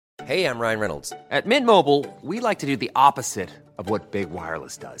Hey, I'm Ryan Reynolds. At Mint Mobile, we like to do the opposite of what Big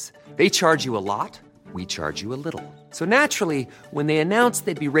Wireless does. They charge you a lot, we charge you a little. So naturally, when they announced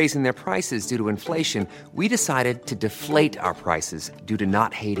they'd be raising their prices due to inflation, we decided to deflate our prices due to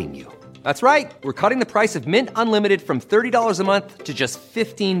not hating you. That's right. We're cutting the price of Mint Unlimited from $30 a month to just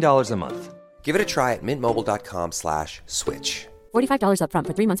 $15 a month. Give it a try at mintmobile.com/switch. $45 up front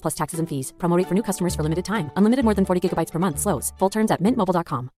for 3 months plus taxes and fees. Promo rate for new customers for limited time. Unlimited more than 40 gigabytes per month. Slows full terms at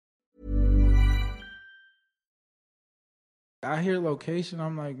mintmobile.com. I hear location,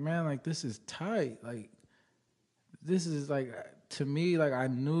 I'm like, man, like this is tight. Like this is like, to me, like I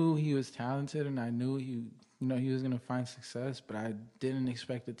knew he was talented and I knew he was gonna find success, but I didn't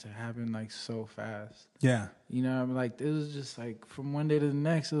expect it to happen like so fast. Yeah. You know, I'm like, it was just like from one day to the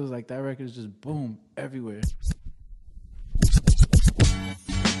next, it was like that record is just boom everywhere.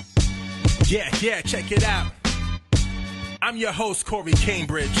 Yeah, check it out. I'm your host, Corey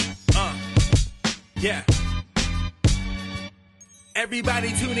Cambridge. Yeah.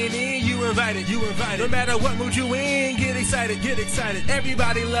 Everybody tuning in, you invited. No matter what mood you in, get excited.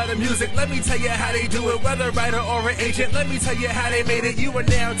 Everybody love the music, let me tell you how they do it. Whether writer or an agent, let me tell you how they made it. You are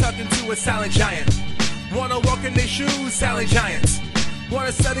now talking to a silent giant. Wanna walk in their shoes, silent giants.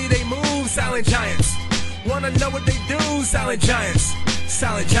 Wanna study they moves, silent giants. Wanna know what they do, silent giants.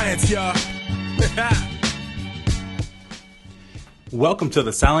 Silent giants, y'all. Welcome to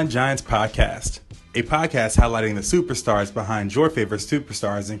the Silent Giants Podcast, a podcast highlighting the superstars behind your favorite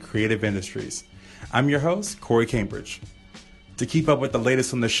superstars in creative industries. I'm your host, Corey Cambridge. To keep up with the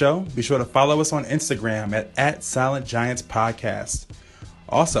latest on the show, be sure to follow us on Instagram at Silent Giants Podcast.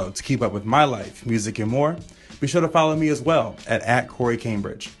 Also, to keep up with my life, music, and more, be sure to follow me as well at Corey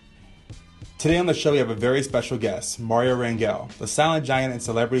Cambridge. Today on the show, we have a very special guest, Mario Rangel, the silent giant and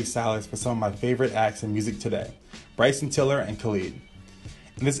celebrity stylist for some of my favorite acts in music today, Bryson Tiller and Khalid.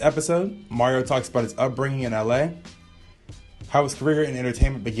 In this episode, Mario talks about his upbringing in LA, how his career in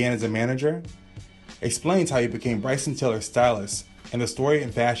entertainment began as a manager, explains how he became Bryson Tiller's stylist, and the story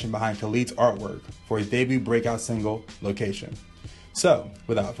and fashion behind Khalid's artwork for his debut breakout single, Location. So,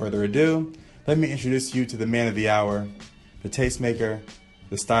 without further ado, let me introduce you to the man of the hour, the tastemaker,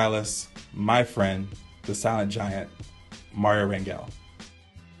 the stylist, my friend, the silent giant, Mario Rangel.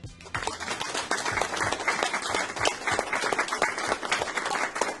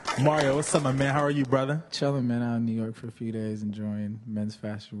 Mario, what's up, my man? How are you, brother? Chilling, man, out in New York for a few days, enjoying Men's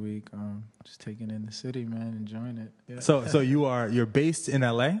Fashion Week. Just taking in the city, man, enjoying it. Yeah. So you're based in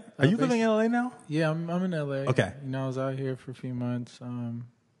LA? Are you living in LA now? Yeah, I'm in LA. Okay. You know, I was out here for a few months,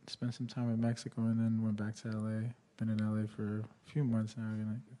 spent some time in Mexico, and then went back to LA. Been in LA for a few months now.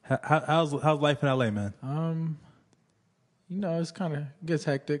 How's life in LA, man? You know, it's kind of gets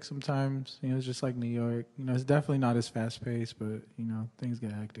hectic sometimes. You know, it's just like New York. You know, it's definitely not as fast paced, but you know, things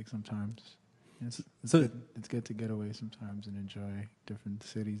get hectic sometimes. It's good to get away sometimes and enjoy different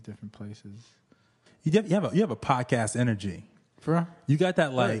cities, different places. You have a podcast energy. For real? You got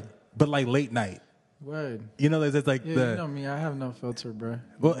that but like late night. Word. You know, there's like you know me. I have no filter, bro.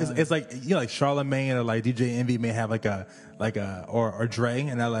 Well, it's like, you know, like Charlamagne or like DJ Envy may have or Dre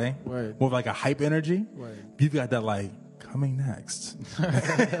in LA. Word. More of like a hype energy. Word. You've got that like coming next.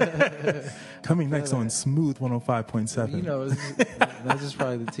 Coming next on Smooth 105.7. You know, that's just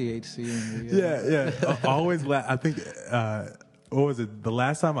probably the THC in me. Yeah. Always. I think what was it? The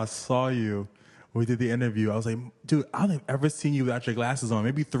last time I saw you, we did the interview, I was like, dude, I don't think I've ever seen you without your glasses on.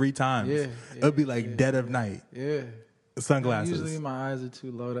 Maybe 3 times. Yeah. It would be like dead of night. Yeah. Sunglasses. Usually my eyes are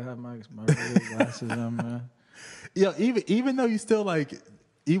too low to have my regular glasses on, man. Yeah, even though you still like,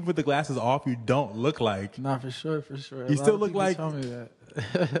 even with the glasses off, you don't look like. Nah, for sure. You still look like. Tell me that.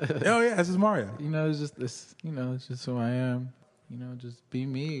 Oh yeah, this is Mario. You know, it's just this. You know, it's just who I am. You know, just be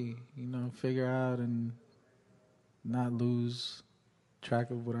me. You know, figure out and not lose track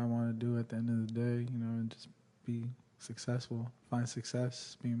of what I want to do at the end of the day. You know, and just be successful. Find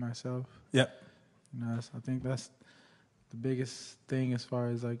success being myself. Yep. You know, I think that's the biggest thing as far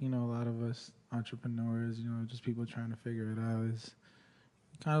as like, you know, a lot of us entrepreneurs, you know, just people trying to figure it out is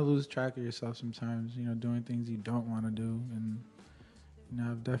you kind of lose track of yourself sometimes, you know, doing things you don't want to do. And, you know,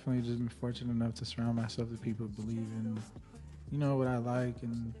 I've definitely just been fortunate enough to surround myself with people who believe in, you know, what I like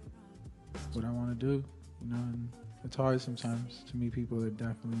and what I want to do, you know, and it's hard sometimes to meet people that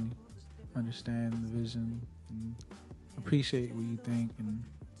definitely understand the vision and appreciate what you think and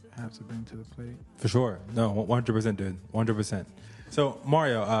have to bring to the plate. For sure. No, 100%, dude. 100%. So,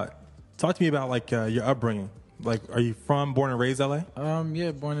 Mario, talk to me about, like, your upbringing. Like, are you born and raised LA?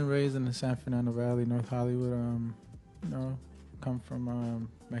 Yeah, born and raised in the San Fernando Valley, North Hollywood. You know, come from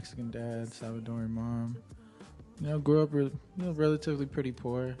Mexican dad, Salvadoran mom. grew up relatively pretty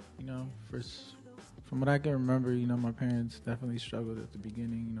poor. From what I can remember, my parents definitely struggled at the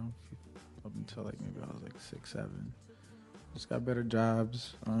beginning. Up until like maybe I was like 6, 7. Just got better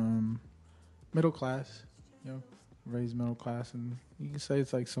jobs. Middle class, raised middle class, and you can say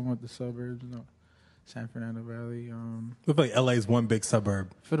it's like somewhat the suburbs. San Fernando Valley. I feel like LA is one big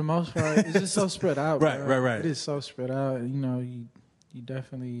suburb. For the most part, it's just so spread out. Right. It is so spread out. You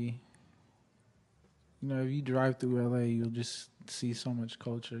definitely, if you drive through LA, you'll just see so much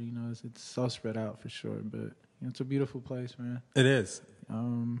culture. It's so spread out for sure. But it's a beautiful place, man. It is.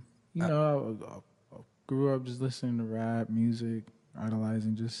 I grew up just listening to rap music,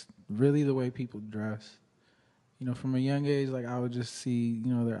 idolizing just really the way people dress. From a young age, like I would just see,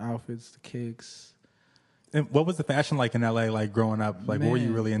 their outfits, the kicks. And what was the fashion like in LA, like growing up? Like, what were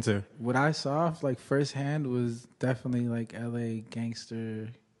you really into? What I saw, like firsthand, was definitely like LA gangster,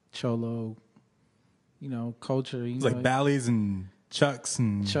 cholo, culture. Like Bally's and Chucks,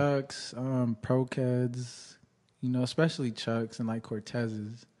 Pro Keds, especially Chucks and like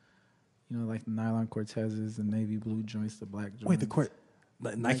Cortezes. Like the nylon Cortezes, the navy blue joints, the black joints. Wait,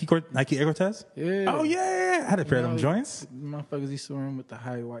 Nike Air Cortez? Yeah. Oh, yeah. I had a pair of them joints. Motherfuckers used to wear them with the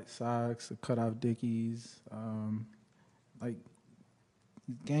high white socks, the cut-off Dickies. Like,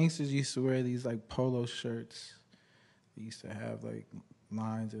 gangsters used to wear these, like, polo shirts. They used to have, like,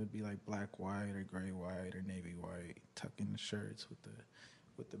 lines. It would be, like, black, white, or gray, white, or navy white, tuck in the shirts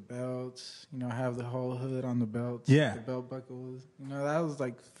with the belts. Have the whole hood on the belts. Yeah. The belt buckles. That was,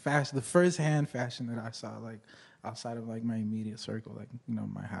 like, fashion, the first-hand fashion that I saw, like, outside of like my immediate circle, like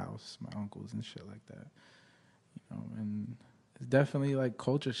my house, my uncles and shit like that, and it's definitely like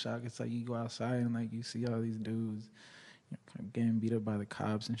culture shock. It's like you go outside and like you see all these dudes, kind of getting beat up by the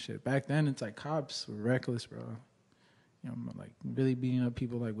cops and shit. Back then, it's like cops were reckless, bro. Like really beating up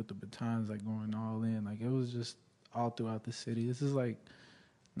people like with the batons, like going all in. Like it was just all throughout the city. This is like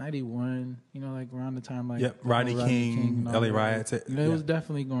 91, like around the time like Rodney King LA riots. It was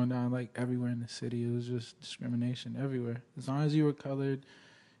definitely going down like everywhere in the city. It was just discrimination everywhere. As long as you were colored,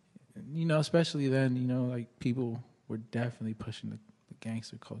 especially then, like people were definitely pushing the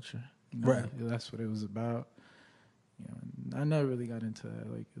gangster culture. Right. That's what it was about. I never really got into that.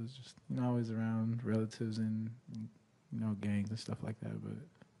 Like it was just always around relatives and gangs and stuff like that. But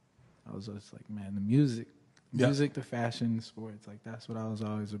I was just like, man, the music, the fashion, sports, like that's what I was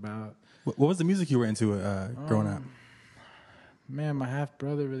always about. What was the music you were into growing up? Man, my half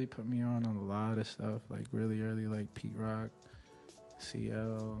brother really put me on a lot of stuff, like really early, like Pete Rock,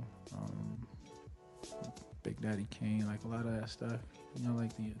 CL, Big Daddy Kane, like a lot of that stuff.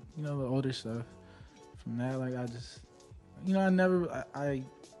 Like the older stuff. From that, like I just, I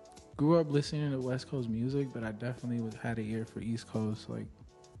grew up listening to West Coast music, but I definitely had an ear for East Coast, like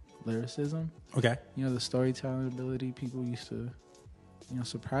lyricism. Okay. The storytelling ability. People used to,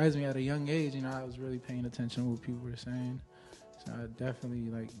 surprise me at a young age. I was really paying attention to what people were saying. So I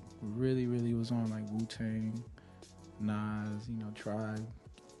definitely like really, really was on like Wu-Tang, Nas, Tribe,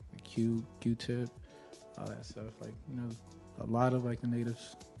 Q-Tip, all that stuff. Like, a lot of like the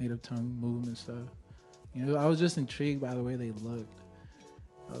native tongue movement stuff. I was just intrigued by the way they looked.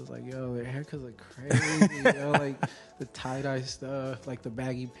 I was like, yo, their haircuts look crazy. Like the tie-dye stuff, like the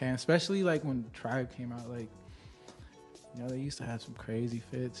baggy pants, especially like when Tribe came out, like, they used to have some crazy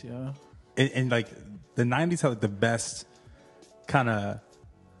fits, And like the 90s had like the best kind of,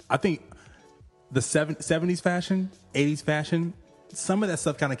 I think the 70s fashion, 80s fashion, some of that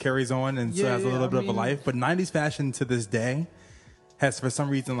stuff kind of carries on and still has a little bit of a life. But 90s fashion to this day has for some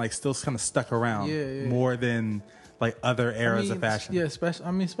reason like still kind of stuck around more than like other eras of fashion. Yeah,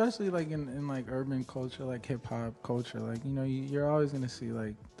 especially like in like urban culture, like hip hop culture, like you're always gonna see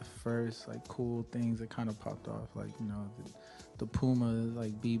like the first like cool things that kind of popped off, like the Puma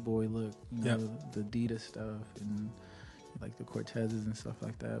like b-boy look, the Adidas stuff and like the Cortezes and stuff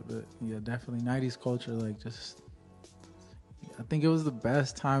like that. But yeah, definitely 90s culture, like just I think it was the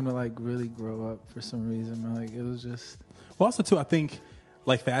best time to like really grow up for some reason, man. Like it was just. Well, also too, I think.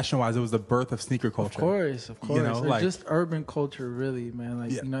 Like fashion-wise, it was the birth of sneaker culture. Of course. Like just urban culture, really, man.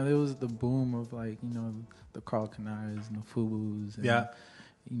 Like there was the boom of like the Karl Kani's and the Fubus, and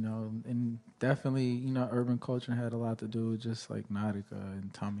and definitely urban culture had a lot to do with just like Nautica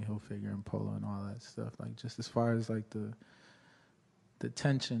and Tommy Hilfiger and Polo and all that stuff. Like just as far as like the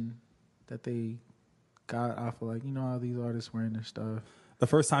tension that they got off of like all these artists wearing their stuff. The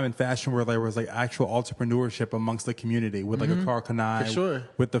first time in fashion where there was like actual entrepreneurship amongst the community with like a Karl Kani,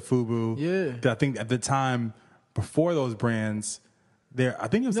 with the Fubu. Yeah. I think at the time before those brands, there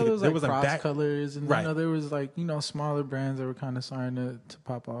was like Cross Colors and there was like smaller brands that were kind of starting to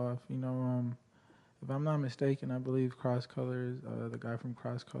pop off. if I'm not mistaken, I believe Cross Colors, the guy from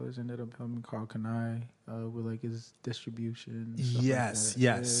Cross Colors ended up helping Carl Kanai with like his distribution. And stuff Yes, like that.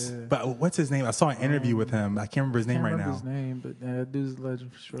 yes. Yeah. But what's his name? I saw an interview with him. I can't remember his name right now. His name, but that dude's a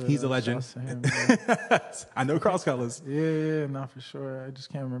legend for sure. He's a legend. Shouts to him, I know Cross Colors. yeah, not for sure. I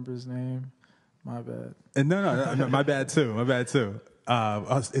just can't remember his name. My bad. And no, my bad too. My bad too.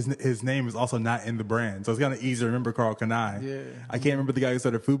 His name is also not in the brand, so it's kind of easy to remember Carl Kanai. Yeah, I can't remember the guy who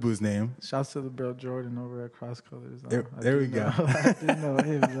started Fubu's name. Shouts to the Bill Jordan over at Cross Colors. There we go. I do know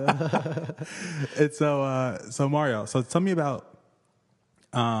him. And so Mario, so tell me about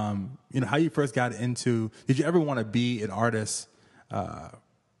how you first got into. Did you ever want to be an artist?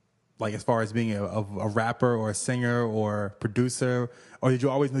 Like as far as being a rapper or a singer or producer, or did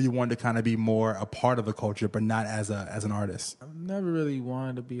you always know you wanted to kind of be more a part of the culture, but not as an artist? I've never really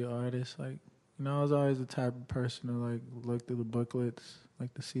wanted to be an artist. Like, I was always the type of person to like look through the booklets,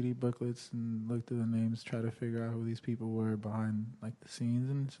 like the CD booklets, and look through the names, try to figure out who these people were behind like the scenes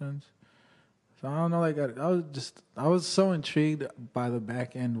in a sense. So I don't know, like I was so intrigued by the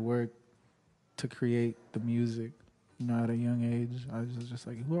back end work to create the music. At a young age, I was just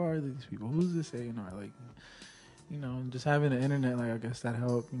like, who are these people? Who's this A&R? Like, just having the internet, like, I guess that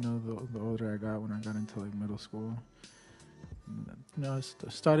helped, the older I got when I got into, like, middle school. I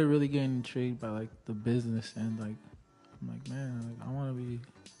started really getting intrigued by, like, the business end. Like, I'm like, man, like, I want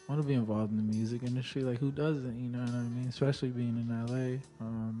to be involved in the music industry. Like, who doesn't, you know what I mean? Especially being in LA.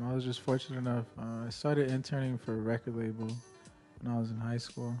 I was just fortunate enough. I started interning for a record label when I was in high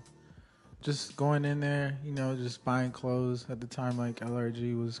school. Just going in there, just buying clothes. At the time, like,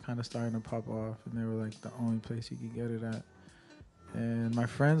 LRG was kind of starting to pop off, and they were, like, the only place you could get it at. And my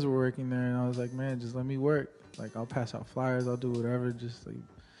friends were working there, and I was like, man, just let me work. Like, I'll pass out flyers, I'll do whatever, just, like,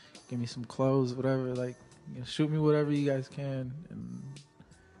 give me some clothes, whatever. Like, shoot me whatever you guys can. And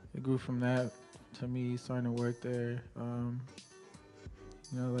it grew from that to me starting to work there.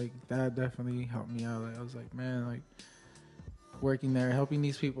 Like, that definitely helped me out. Like, I was like, man, like, working there, helping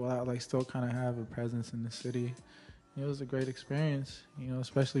these people out, like still kind of have a presence in the city. It was a great experience,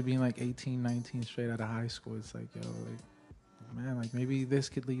 especially being like 18, 19 straight out of high school. It's like, man, like maybe this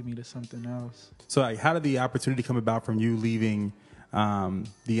could lead me to something else. So like, how did the opportunity come about from you leaving the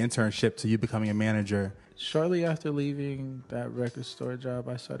internship to you becoming a manager? Shortly after leaving that record store job,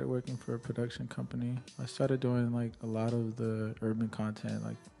 I started working for a production company. I started doing like a lot of the urban content,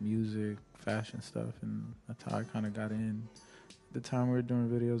 like music, fashion stuff, and that's how I kind of got in. At the time we were doing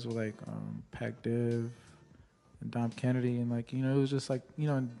videos with like Pac Div and Dom Kennedy, and like it was just like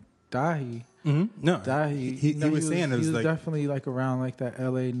Dahi. Mm-hmm. No, Dahi. He was saying he was like, definitely like around like that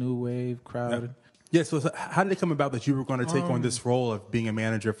LA new wave crowd. Yeah. So how did it come about that you were going to take on this role of being a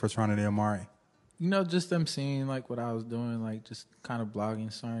manager for Toronto and Omari? Just them seeing like what I was doing, like just kind of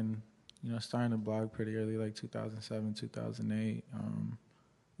blogging, starting to blog pretty early, like 2007, 2008.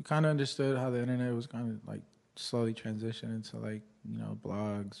 We kind of understood how the internet was kind of like slowly transition into like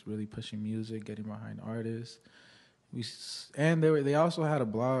blogs, really pushing music, getting behind artists. They also had a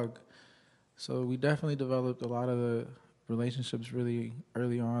blog, so we definitely developed a lot of the relationships really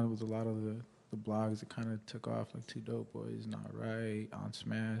early on with a lot of the blogs that kind of took off, like Two Dope Boys, Not Right, On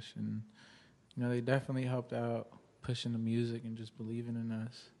Smash, and they definitely helped out pushing the music and just believing in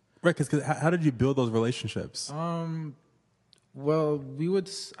us. Right, because how did you build those relationships? Well,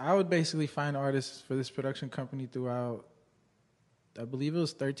 I would basically find artists for this production company throughout, I believe it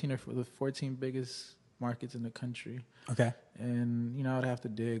was 13 or the 14 biggest markets in the country. Okay. And, I'd have to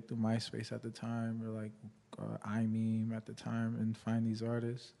dig through MySpace at the time, or like iMeme at the time, and find these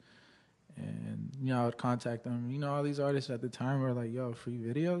artists. And, I would contact them. All these artists at the time were like, yo, free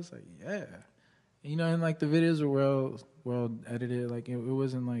videos? Like, yeah. And like the videos were well edited. Like it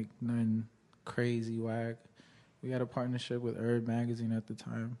wasn't like nothing crazy whack. We had a partnership with Herb Magazine at the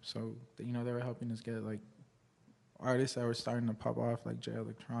time, so they were helping us get like artists that were starting to pop off, like Jay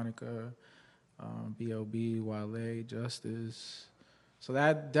Electronica, B.O.B., Wale, Justice. So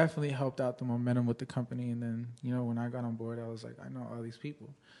that definitely helped out the momentum with the company. And then when I got on board, I was like, I know all these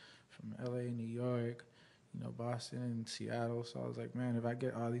people from L.A., New York, Boston, and Seattle. So I was like, man, if I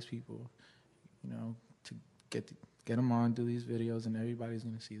get all these people, to get them on, do these videos, and everybody's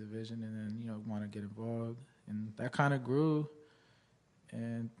gonna see the vision, and then want to get involved. And that kind of grew,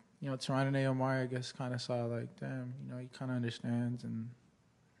 and Toronto and Omari, I guess, kind of saw like, damn, he kind of understands, and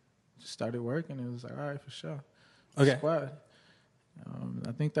just started working. It was like, all right, for sure. Okay. Squad.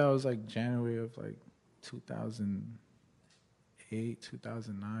 I think that was like January of like 2008,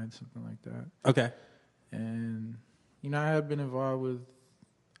 2009, something like that. Okay. And I had been involved with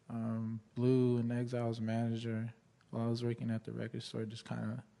Blue and Exile's manager while I was working at the record store, just kind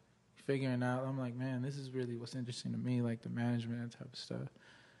of figuring out. I'm like, man, this is really what's interesting to me, like the management and type of stuff.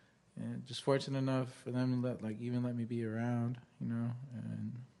 And just fortunate enough for them to let me be around,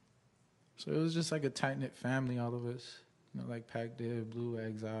 And so it was just like a tight-knit family, all of us. Like Pac Div, Blue,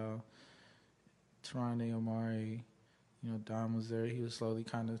 Exile, Tarane, Omari, Dom was there. He was slowly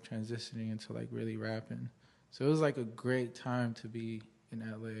kind of transitioning into like really rapping. So it was like a great time to be in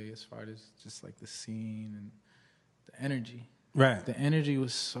LA as far as just like the scene and the energy. Right. The energy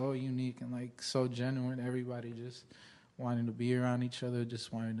was so unique and like so genuine. Everybody just wanting to be around each other,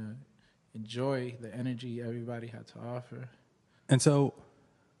 just wanting to enjoy the energy everybody had to offer. And so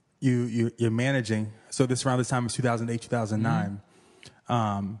you're managing. So around this time was 2008, 2009.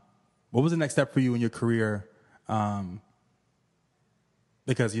 What was the next step for you in your career?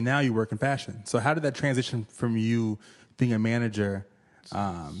 Because now you work in fashion. So how did that transition from you being a manager?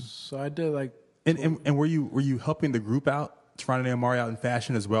 So I did like... And were you helping the group out, Tarane and Omari out in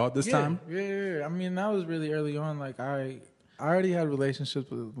fashion as well at this time? Yeah. I mean, that was really early on. Like I already had relationships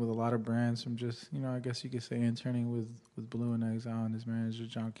with a lot of brands from just, I guess you could say interning with Blue and Exile and his manager,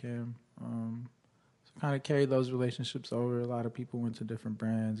 John Kim. So kind of carried those relationships over. A lot of people went to different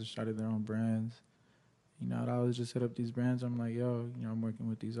brands and started their own brands. I'd always just hit up these brands. I'm like, yo, I'm working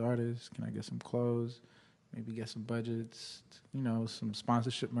with these artists. Can I get some clothes? Maybe get some budgets, some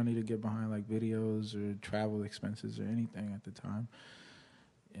sponsorship money to get behind like videos or travel expenses or anything at the time.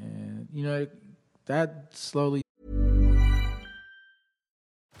 And, that slowly...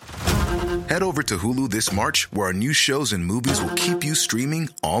 Head over to Hulu this March, where our new shows and movies will keep you streaming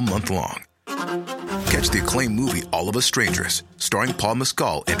all month long. Catch the acclaimed movie All of Us Strangers, starring Paul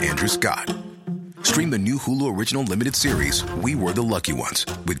Mescal and Andrew Scott. Stream the new Hulu original limited series We Were the Lucky Ones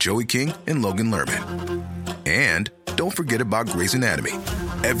with Joey King and Logan Lerman. And don't forget about Grey's Anatomy.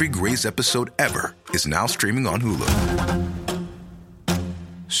 Every Grey's episode ever is now streaming on Hulu.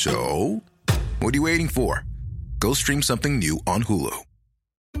 So, what are you waiting for? Go stream something new on Hulu.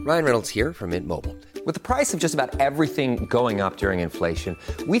 Ryan Reynolds here from Mint Mobile. With the price of just about everything going up during inflation,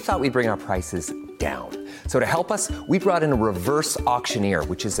 we thought we'd bring our prices down. So to help us, we brought in a reverse auctioneer,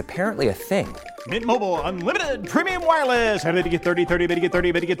 which is apparently a thing. Mint Mobile Unlimited Premium Wireless. How to get 30, 30, bit to get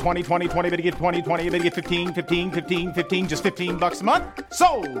 30, bit to get 20, 20, 20, bit to get 20, 20, bit to get 15, 15, 15, 15, just $15 a month?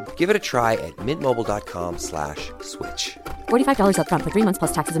 Sold! Give it a try at mintmobile.com/switch. $45 up front for 3 months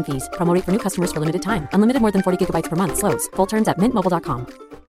plus taxes and fees. Promo rate for new customers for limited time. Unlimited more than 40 gigabytes per month. Slows full terms at mintmobile.com.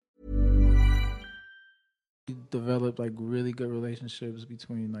 Developed like really good relationships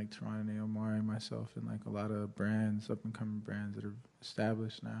between like Tarane and Omari and myself and like a lot of brands, up and coming brands that are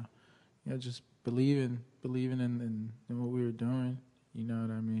established now. Just believing in what we were doing. You know what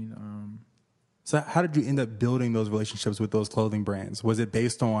I mean? So how did you end up building those relationships with those clothing brands? Was it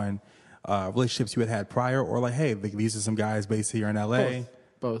based on relationships you had prior, or like, hey, these are some guys based here in LA?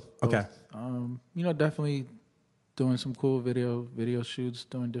 Both. Okay. Definitely doing some cool video shoots,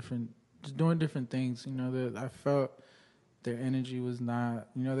 doing different things, that I felt their energy was not,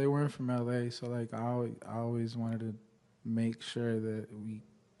 they weren't from LA, so like I always wanted to make sure that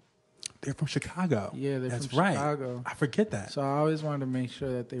they're from Chicago. Yeah, That's from right. Chicago. I forget that. So I always wanted to make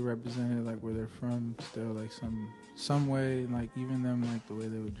sure that they represented like where they're from still, like some way, like even them, like the way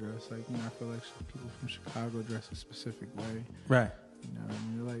they would dress. Like, I feel like people from Chicago dress a specific way. Right.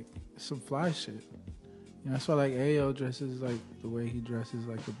 They're like some fly shit. That's why like Ayo dresses like the way he dresses,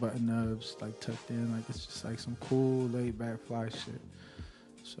 like the button-ups, like tucked in, like it's just like some cool, laid-back fly shit.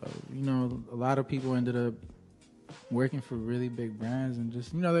 So, a lot of people ended up working for really big brands and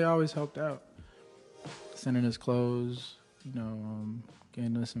just, they always helped out. Sending us clothes,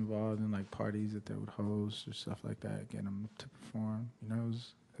 getting us involved in like parties that they would host or stuff like that, getting them to perform.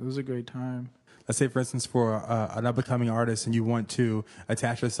 It was a great time. Let's say, for instance, for an up-and-coming artist and you want to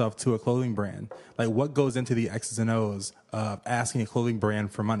attach yourself to a clothing brand, like what goes into the X's and O's of asking a clothing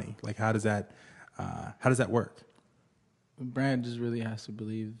brand for money? Like how does that work? The brand just really has to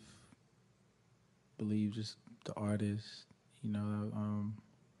believe just the artist.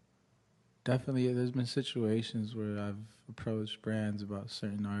 Definitely there's been situations where I've approached brands about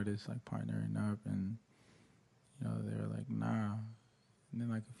certain artists like partnering up and they were like, nah. And then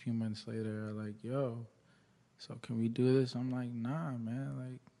like a few months later, they're like, yo, so can we do this? I'm like, nah, man.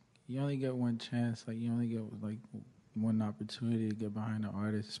 Like, you only get one chance. Like, you only get like one opportunity to get behind an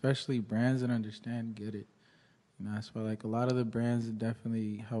artist, especially brands that understand, get it. That's why like a lot of the brands that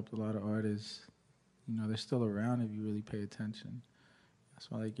definitely helped a lot of artists, they're still around if you really pay attention. That's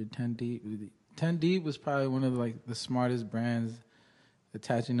why like your 10 Deep. 10 Deep was probably one of like the smartest brands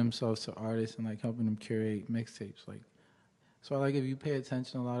attaching themselves to artists and like helping them curate mixtapes. Like, so like if you pay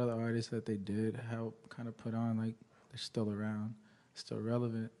attention, a lot of the artists that they did help kind of put on, like they're still around, still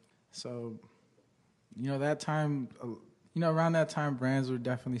relevant. So, that time, around that time, brands were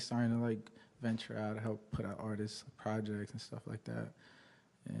definitely starting to like venture out to help put out artists' projects and stuff like that.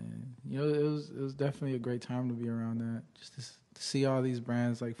 And it was definitely a great time to be around that, just to see all these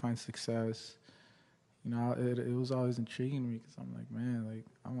brands like find success. It was always intriguing to me because I'm like, man, like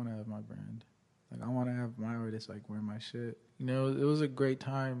I want to have my brand, like I want to have my artists like wear my shit. It was a great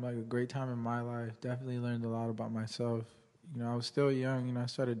time, like a great time in my life. Definitely learned a lot about myself. I was still young. I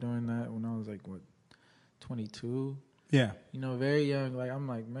started doing that when I was like 22. Yeah. Very young. Like I'm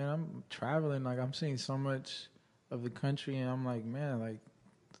like, man, I'm traveling. Like I'm seeing so much of the country, and I'm like, man, like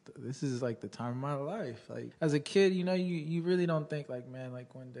this is like the time of my life. Like as a kid, you really don't think like, man,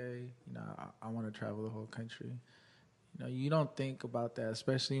 like one day, I want to travel the whole country. You don't think about that,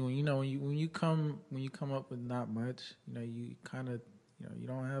 especially when when you come up with not much. You kind of you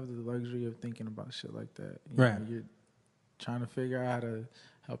don't have the luxury of thinking about shit like that. Right. You're trying to figure out how to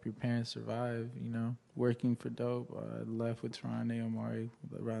help your parents survive. Working for dope. I left with Ron and Omari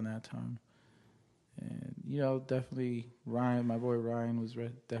around that time. And, definitely Ryan, my boy Ryan, was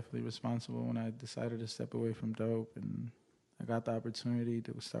definitely responsible when I decided to step away from dope. And I got the opportunity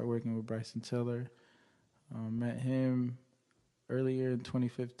to start working with Bryson Tiller. Met him earlier in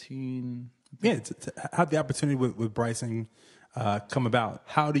 2015. Yeah, to have the opportunity with Bryson come about.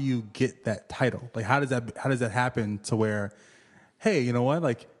 How do you get that title? Like, how does that happen to where, hey, you know what,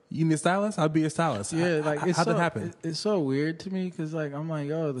 like, you need a stylist? I'll be your stylist. Yeah, like how'd that happen? It's so weird to me because like I'm like,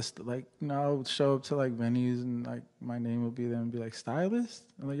 yo, this like I would show up to like venues and like my name would be there and be like stylist.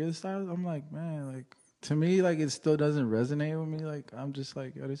 I'm like, you're the stylist. I'm like, man, like to me like it still doesn't resonate with me. Like I'm just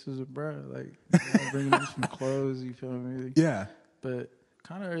like, yo, this is a bro. Like bringing in some clothes. You feel me? Like, yeah. But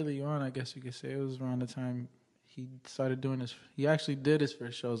kind of early on, I guess you could say it was around the time he started doing this. He actually did his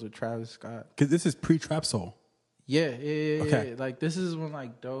first shows with Travis Scott. Because this is pre-Trap Soul. Yeah. Okay. Like this is when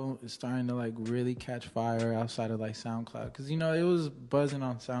like dope is starting to like really catch fire outside of like SoundCloud, because it was buzzing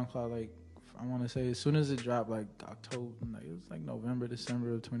on SoundCloud like I want to say as soon as it dropped like October, like it was like November,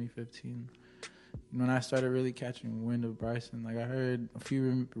 December of 2015. When I started really catching wind of Bryson, like I heard a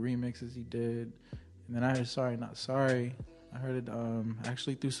few remixes he did, and then I heard Sorry Not Sorry. I heard it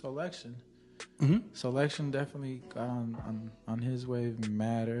actually through Selection. Mm-hmm. Selection definitely got on his wave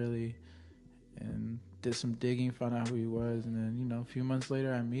mad early, and did some digging, found out who he was, and then a few months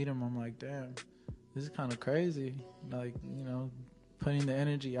later I meet him. I'm like, damn, this is kind of crazy. Like putting the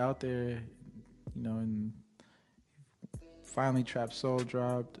energy out there, and finally Trap Soul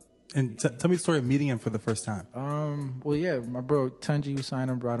dropped. And tell me the story of meeting him for the first time. Well, yeah, my bro Tunji, who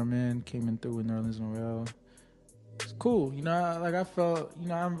signed him, brought him in, came in through with New Orleans Noel. It's cool, I felt,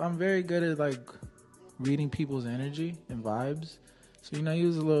 I'm very good at like reading people's energy and vibes. So, he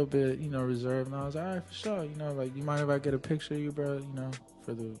was a little bit, reserved, and I was like, all right, for sure, like, you mind if I get a picture of you, bro,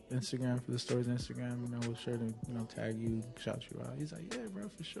 for the Instagram, for the story's Instagram, we'll sure to, tag you, shout you out. He's like, yeah, bro,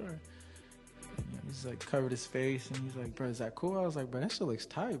 for sure. He's like covered his face, and he's like, bro, is that cool? I was like, bro, that shit looks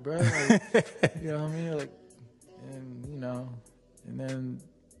tight, bro. Like, you know what I mean? Like, and, and then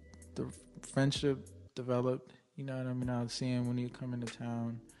the friendship developed, you know what I mean? I would see him when he'd come into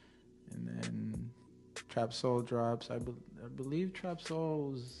town, and then Trap Soul drops. I believe Trap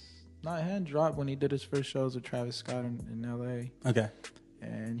Soul hadn't dropped when he did his first shows with Travis Scott in L.A. Okay.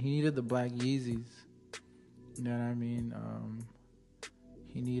 And he needed the black Yeezys. You know what I mean?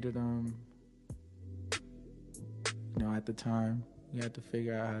 He needed at the time, we had to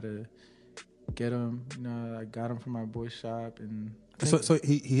figure out how to get them. I got them from my boy's shop, and so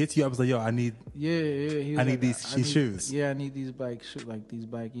he hits you up, was like, yo, I need I need these shoes. Yeah, I need these black these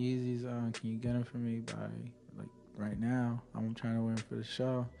black Yeezys. Can you get them for me by like right now? I'm trying to wear them for the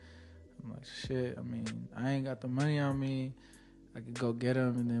show. I'm like, shit. I mean, I ain't got the money on me. I could go get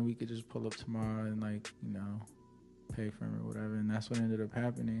them, and then we could just pull up tomorrow and like pay for them or whatever. And that's what ended up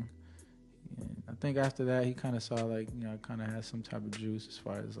happening. And I think after that, he kind of saw like I kind of had some type of juice as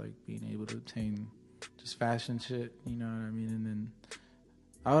far as like being able to obtain just fashion shit, you know what I mean? And then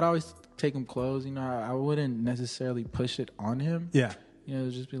I would always take him clothes, I wouldn't necessarily push it on him. Yeah.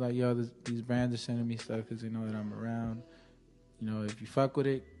 Just be like, yo, these brands are sending me stuff because they know that I'm around. If you fuck with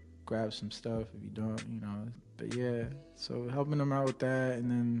it, grab some stuff. If you don't, But yeah, so helping him out with that, and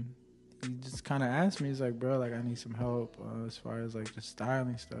then he just kind of asked me, he's like, bro, like I need some help as far as like just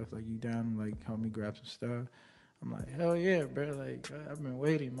styling stuff. Like you down to like help me grab some stuff? I'm like, hell yeah, bro. Like I've been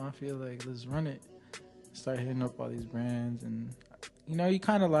waiting. Mafia, like let's run it. Start hitting up all these brands, and he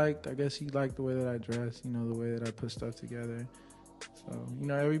kind of liked. I guess he liked the way that I dress. The way that I put stuff together.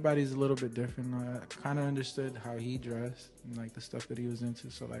 So everybody's a little bit different. I kind of understood how he dressed and like the stuff that he was into.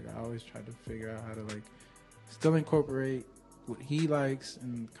 So like I always tried to figure out how to like still incorporate what he likes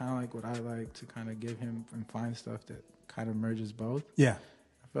and kind of like what I like to kind of give him and find stuff that kind of merges both. Yeah.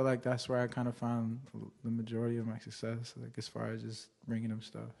 I feel like that's where I kind of found the majority of my success, like as far as just bringing him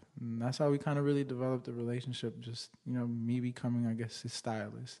stuff. And that's how we kind of really developed the relationship. Just, you know, me becoming, I guess, his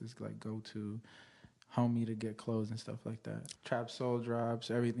stylist, his like go-to homie to get clothes and stuff like that. Trap Soul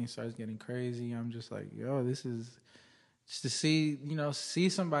drops, everything starts getting crazy. I'm just like, yo, this is just to see, you know, see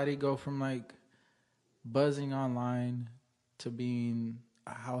somebody go from like buzzing online to being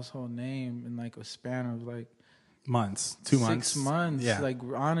a household name in like a span of like months, 2 months, 6 months. Yeah. Like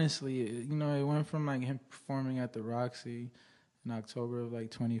honestly, you know, it went from like him performing at the Roxy in October of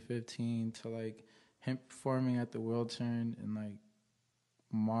like 2015 to like him performing at the World Turn in like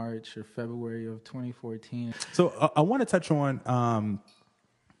March or February of 2014. So I want to touch on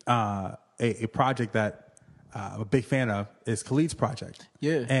a project that I'm a big fan of is Khalid's project.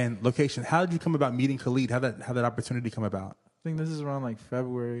 Yeah. And Location. How did you come about meeting Khalid? How that opportunity come about? I think this is around like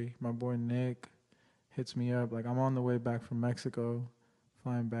February. My boy Nick hits me up. Like I'm on the way back from Mexico,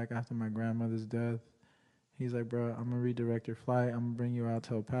 flying back after my grandmother's death. He's like, bro, I'm gonna redirect your flight. I'm gonna bring you out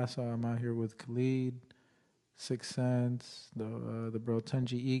to El Paso. I'm out here with Khalid, 6 Sense, the bro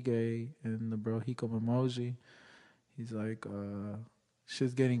Tunji Ige, and the bro Hiko Mimoji. He's like,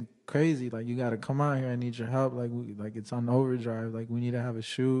 shit's getting crazy. Like you gotta come out here. I need your help. Like it's on overdrive. Like we need to have a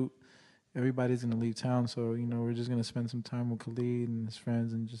shoot. Everybody's gonna leave town, so you know we're just gonna spend some time with Khalid and his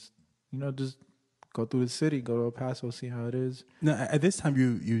friends, and just go through the city, go to El Paso, see how it is. Now, at this time,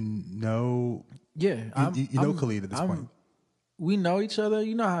 you know, you know Khalid at this point. We know each other.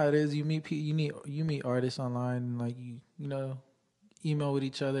 You know how it is. You meet artists online, and like you know, email with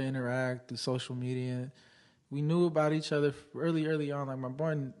each other, interact through social media. We knew about each other early on. Like my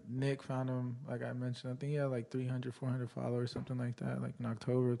boy Nick found him, like I mentioned, I think he had like 300, 400 followers, something like that, like in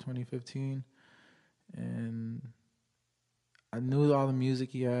October of 2015. And I knew all the music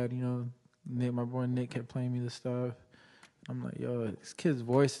he had, you know. Nick, my boy Nick kept playing me the stuff. I'm like, yo, this kid's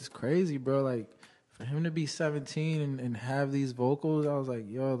voice is crazy, bro. Like for him to be 17 and have these vocals, I was like,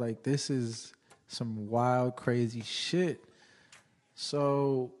 yo, like this is some wild, crazy shit.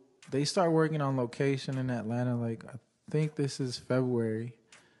 So they start working on Location in Atlanta, like I think this is February.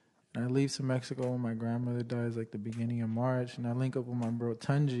 And I leave to Mexico when my grandmother dies, like the beginning of March. And I link up with my bro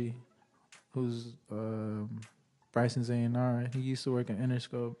Tunji, who's Bryson's A&R. He used to work at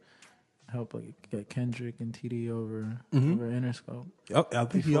Interscope, help like get Kendrick and TD over Interscope. Oh, I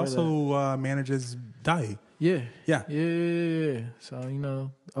think he also manages Dai. Yeah. Yeah. So, you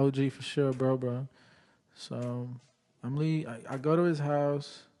know, OG for sure, bro. So I go to his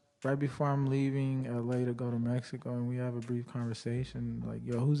house right before I'm leaving LA to go to Mexico, and we have a brief conversation. Like,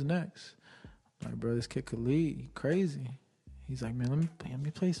 yo, who's next? I'm like, bro, this kid Khalid, he crazy. He's like, man, let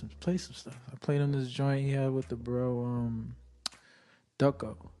me play some stuff. I played him this joint he had with the bro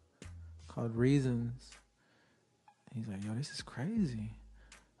Ducko called Reasons. He's like, yo, this is crazy.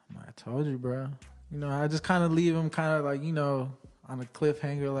 I'm like, I told you, bro. You know, I just kind of leave him kind of like, you know, on a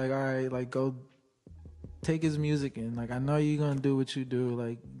cliffhanger, like, all right, like, go take his music in. Like, I know you're going to do what you do.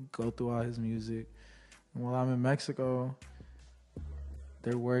 Like, go through all his music. And while I'm in Mexico,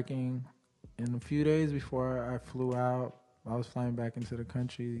 they're working. And a few days before I flew out, I was flying back into the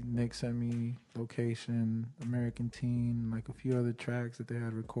country. Nick sent me Location, American Teen, like a few other tracks that they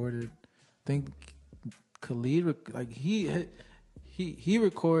had recorded. I think Khalid, like he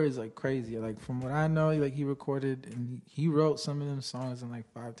records like crazy. Like from what I know, like he recorded and he wrote some of them songs in like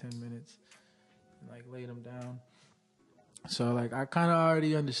 5-10 minutes, and like laid them down. So like I kind of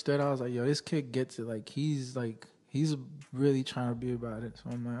already understood. I was like, yo, this kid gets it. Like he's really trying to be about it.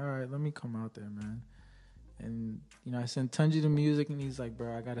 So I'm like, all right, let me come out there, man. And you know, I sent Tunji the music, and he's like,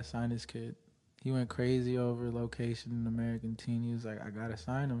 bro, I gotta sign this kid. He went crazy over Location and American Teen. He was like, I gotta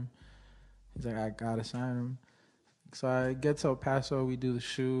sign him. He's like, I gotta sign him. So I get to El Paso, we do the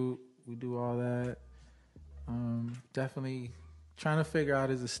shoot, we do all that. Definitely trying to figure out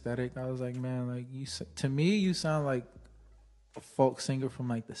his aesthetic. I was like, man, like to me, you sound like a folk singer from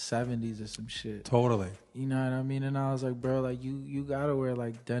like the 70s or some shit. Totally. You know what I mean? And I was like, bro, like you gotta wear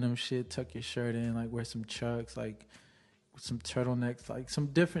like denim shit, tuck your shirt in, like wear some chucks, like some turtlenecks, like some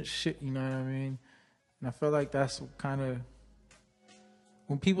different shit, you know what I mean? And I felt like that's kind of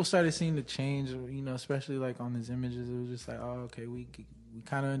when people started seeing the change, you know, especially like on his images, it was just like, oh, okay, we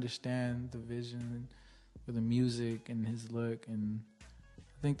kind of understand the vision for the music and his look, and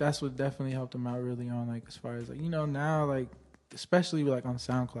I think that's what definitely helped him out really on, like, as far as like, you know, now like especially like on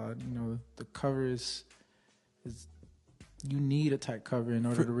SoundCloud, you know, the cover is you need a tight cover in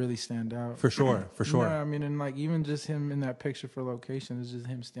order to really stand out. For sure. You know what I mean? And like even just him in that picture for Location is just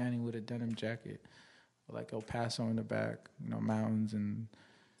him standing with a denim jacket with like El Paso in the back, mountains and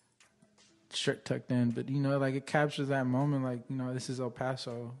shirt tucked in. But, like it captures that moment, like, this is El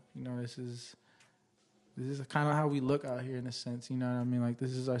Paso. This is kind of how we look out here in a sense, you know what I mean? Like,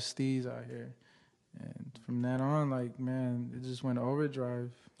 this is our steez out here. And from that on, like, man, it just went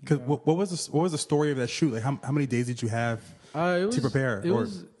overdrive. Because what was the story of that shoot? Like, how many days did you have to prepare?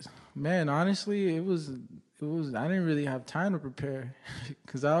 Man, honestly, it was. I didn't really have time to prepare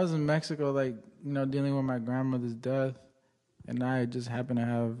because I was in Mexico, like, dealing with my grandmother's death, and I just happened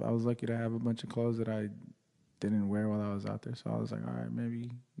to I was lucky to have a bunch of clothes that I didn't wear while I was out there. So I was like, all right,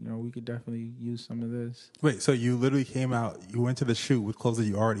 maybe, we could definitely use some of this. Wait, so you literally came out, you went to the shoot with clothes that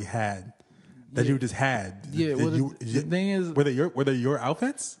you already had? That you just had. Yeah. Well, the thing is, were they your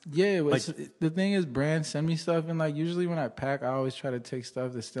outfits? Yeah. The thing is, brands send me stuff, and like usually when I pack, I always try to take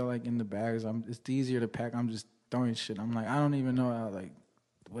stuff that's still like in the bags. It's easier to pack. I'm just throwing shit. I'm like, I don't even know how, like,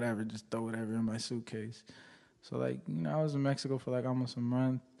 whatever. Just throw whatever in my suitcase. So like, I was in Mexico for like almost a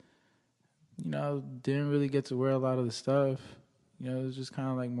month. Didn't really get to wear a lot of the stuff. It was just kind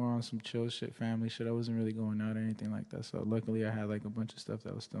of like more on some chill shit, family shit. I wasn't really going out or anything like that. So luckily, I had like a bunch of stuff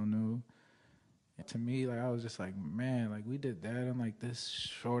that was still new. To me, like, I was just like, man, like, we did that in like this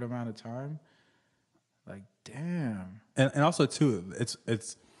short amount of time. Like, damn. And also too,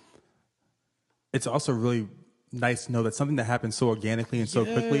 it's also really nice to know that something that happens so organically and so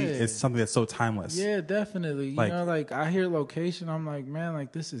quickly is something that's so timeless. Yeah, definitely. Like I hear location, I'm like, man,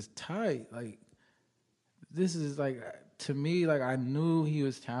 like, this is tight. Like, this is like, to me, like, I knew he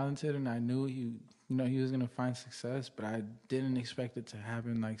was talented and I knew he was gonna find success, but I didn't expect it to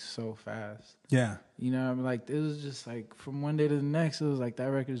happen like so fast. Yeah. I mean, like, it was just like from one day to the next, it was like that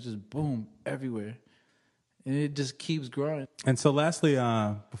record is just boom everywhere, and it just keeps growing. And so, lastly,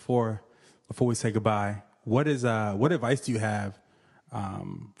 before we say goodbye, what advice do you have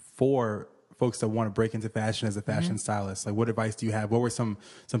for folks that want to break into fashion as a fashion stylist? Like, what advice do you have? What were some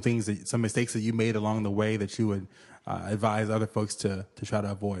mistakes that you made along the way that you would advise other folks to try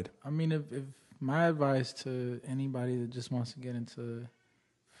to avoid? I mean, if my advice to anybody that just wants to get into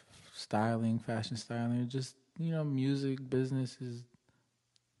styling, fashion styling, just, music business is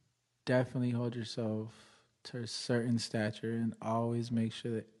definitely hold yourself to a certain stature and always make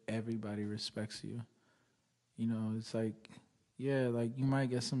sure that everybody respects you. It's like, yeah, like, you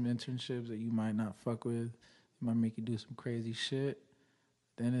might get some internships that you might not fuck with. It might make you do some crazy shit.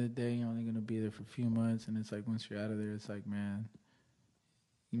 At the end of the day, you're only going to be there for a few months, and it's like, once you're out of there, it's like, man,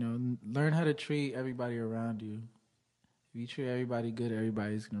 learn how to treat everybody around you. If you treat everybody good,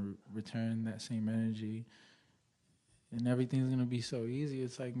 everybody's going to return that same energy. And everything's going to be so easy.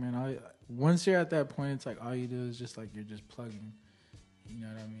 It's like, man, once you're at that point, it's like all you do is just like, you're just plugging. You know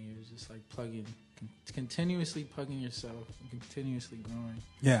what I mean? You're just like plugging, continuously plugging yourself and continuously growing.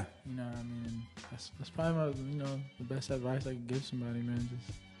 Yeah. You know what I mean? And that's probably the best advice I could give somebody, man.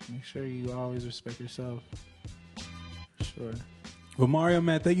 Just make sure you always respect yourself. For sure. Well, Mario,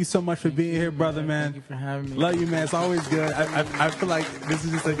 man, thank you so much for being here, brother, man. Thank you for having me. Love you, man. It's always good. I feel like this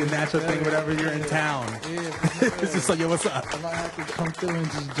is just like a natural thing whenever you're in town. Yeah, it's just like, yo, what's up? I might have to come through and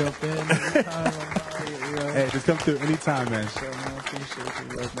just jump in every time I'm here, Hey, just come through anytime, man. Sure, man. I appreciate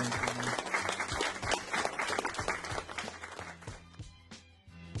you. Thank you, man.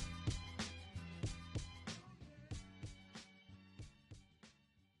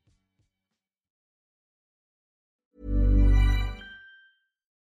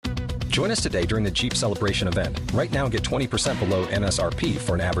 Join us today during the Jeep Celebration event. Right now, get 20% below MSRP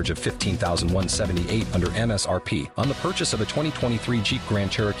for an average of $15,178 under MSRP on the purchase of a 2023 Jeep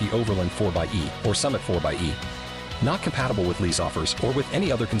Grand Cherokee Overland 4xE or Summit 4xE. Not compatible with lease offers or with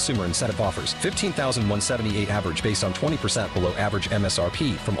any other consumer incentive offers. $15,178 average based on 20% below average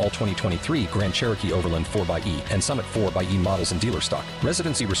MSRP from all 2023 Grand Cherokee Overland 4xE and Summit 4xE models in dealer stock.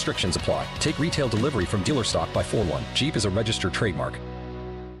 Residency restrictions apply. Take retail delivery from dealer stock by 4/1. Jeep is a registered trademark.